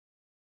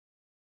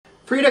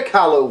Frida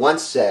Kahlo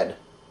once said,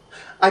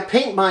 "I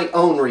paint my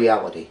own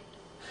reality.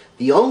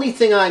 The only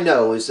thing I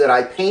know is that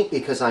I paint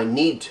because I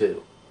need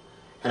to,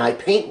 and I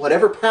paint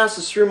whatever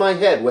passes through my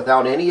head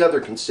without any other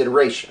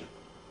consideration."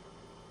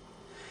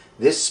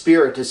 This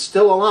spirit is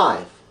still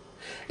alive,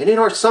 and in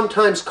our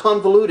sometimes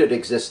convoluted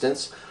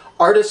existence,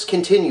 artists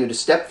continue to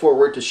step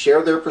forward to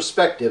share their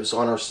perspectives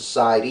on our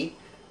society,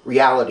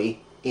 reality,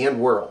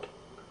 and world.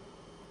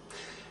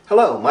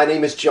 Hello, my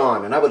name is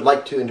John, and I would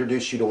like to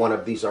introduce you to one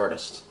of these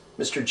artists,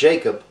 Mr.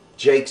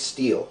 Jake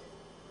Steele.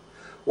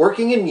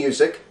 Working in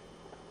music,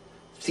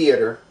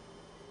 theater,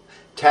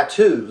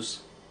 tattoos,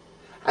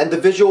 and the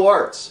visual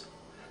arts,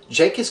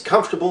 Jake is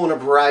comfortable in a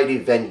variety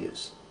of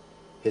venues.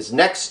 His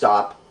next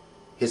stop,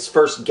 his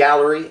first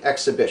gallery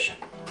exhibition.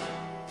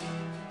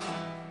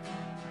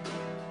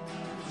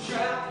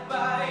 Trapped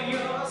by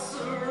your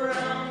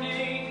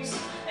surroundings,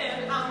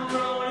 and I'm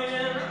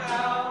running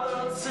out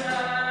of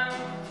time.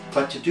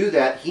 But to do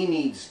that, he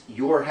needs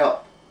your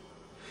help.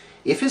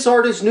 If his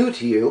art is new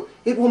to you,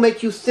 it will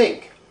make you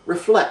think,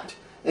 reflect,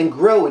 and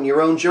grow in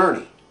your own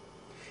journey.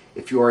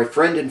 If you are a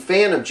friend and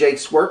fan of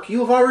Jake's work, you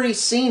have already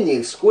seen the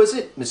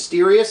exquisite,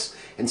 mysterious,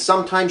 and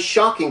sometimes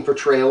shocking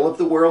portrayal of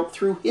the world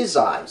through his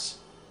eyes.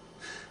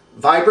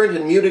 Vibrant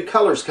and muted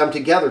colors come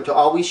together to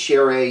always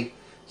share a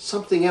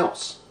something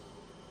else.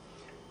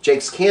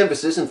 Jake's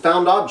canvases and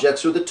found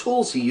objects are the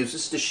tools he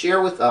uses to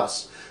share with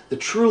us the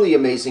truly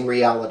amazing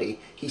reality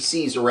he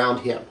sees around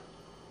him.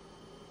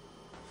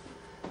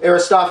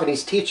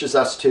 Aristophanes teaches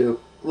us to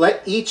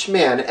let each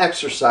man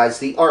exercise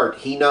the art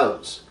he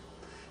knows.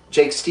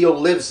 Jake Steele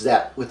lives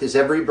that with his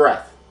every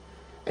breath,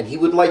 and he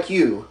would like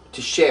you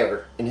to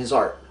share in his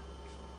art.